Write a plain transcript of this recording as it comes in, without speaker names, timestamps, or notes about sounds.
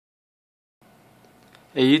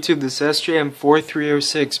Hey YouTube, this is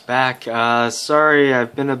SJM4306 back. Sorry,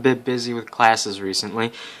 I've been a bit busy with classes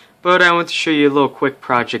recently, but I want to show you a little quick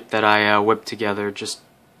project that I whipped together just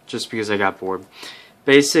because I got bored.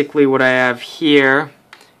 Basically, what I have here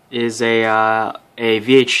is a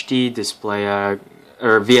VHD display, or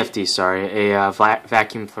VFD, sorry, a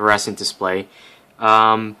vacuum fluorescent display.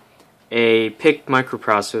 A PIC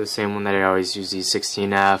microprocessor, the same one that I always use, the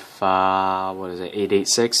 16F,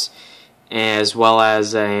 886. As well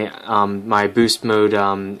as my boost mode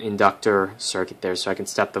inductor circuit there, so I can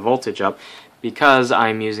step the voltage up because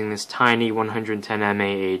I'm using this tiny 110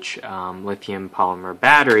 mAh lithium polymer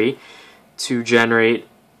battery to generate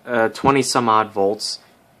 20 some odd volts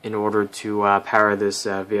in order to power this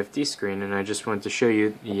VFD screen. And I just wanted to show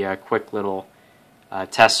you the quick little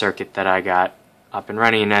test circuit that I got up and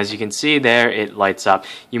running, and as you can see there, it lights up.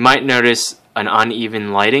 You might notice an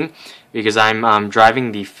uneven lighting because I'm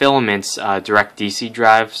driving the filaments direct DC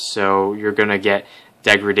drive, so you're gonna get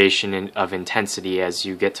degradation of intensity as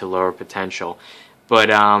you get to lower potential. But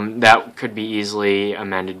that could be easily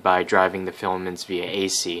amended by driving the filaments via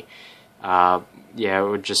AC. Yeah, it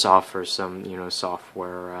would just offer some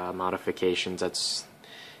software modifications that's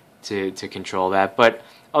to control that. But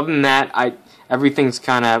other than that, everything's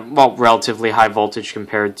kind of relatively high voltage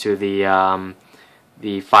compared to the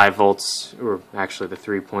 5 volts, or actually the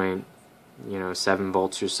 3.7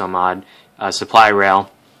 volts or some odd supply rail.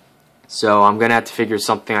 So I'm gonna have to figure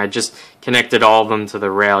something. I just connected all of them to the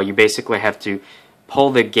rail. You basically have to pull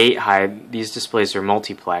the gate high. These displays are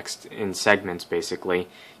multiplexed in segments, basically,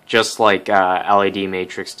 just like LED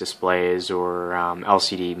matrix displays or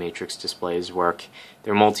LCD matrix displays work.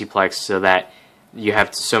 They're multiplexed so that you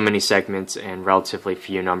have so many segments and relatively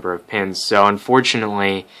few number of pins. So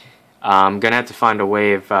unfortunately, I'm going to have to find a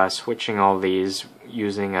way of switching all these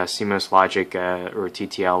using CMOS logic or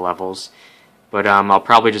TTL levels. But I'll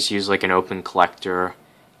probably just use like an open collector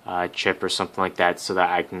chip or something like that so that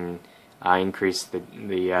I can increase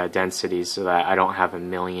the density so that I don't have a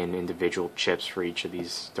million individual chips for each of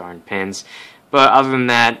these darn pins. But other than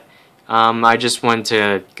that, I just wanted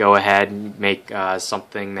to go ahead and make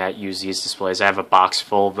something that uses these displays. I have a box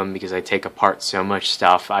full of them because I take apart so much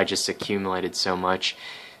stuff. I just accumulated so much.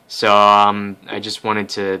 So I just wanted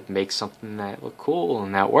to make something that looked cool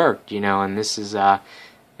and that worked, and this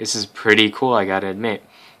is pretty cool, I gotta admit.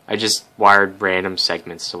 I just wired random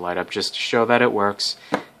segments to light up just to show that it works.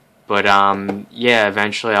 But yeah,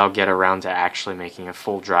 eventually I'll get around to actually making a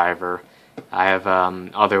full driver. I have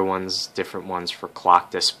other ones, different ones for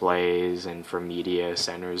clock displays and for media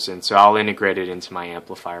centers, and so I'll integrate it into my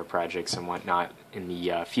amplifier projects and whatnot in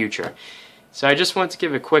the future. So I just wanted to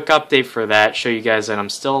give a quick update for that, show you guys that I'm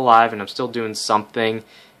still alive and I'm still doing something,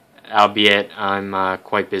 albeit I'm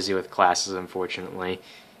quite busy with classes, unfortunately.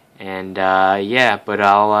 And yeah, but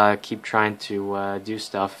I'll keep trying to do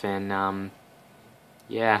stuff, and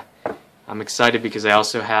yeah, I'm excited because I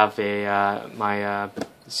also have my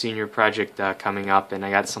senior project coming up, and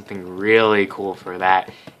I got something really cool for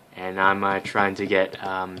that, and I'm trying to get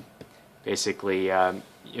basically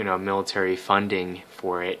military funding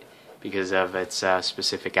for it because of its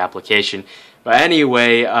specific application. But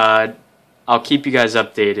anyway, I'll keep you guys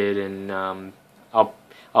updated, and I'll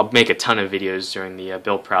make a ton of videos during the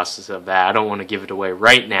build process of that. I don't want to give it away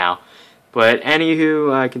right now, but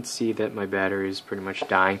anywho, I can see that my battery is pretty much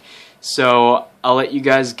dying. So I'll let you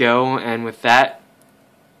guys go, and with that,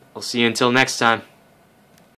 I'll see you until next time.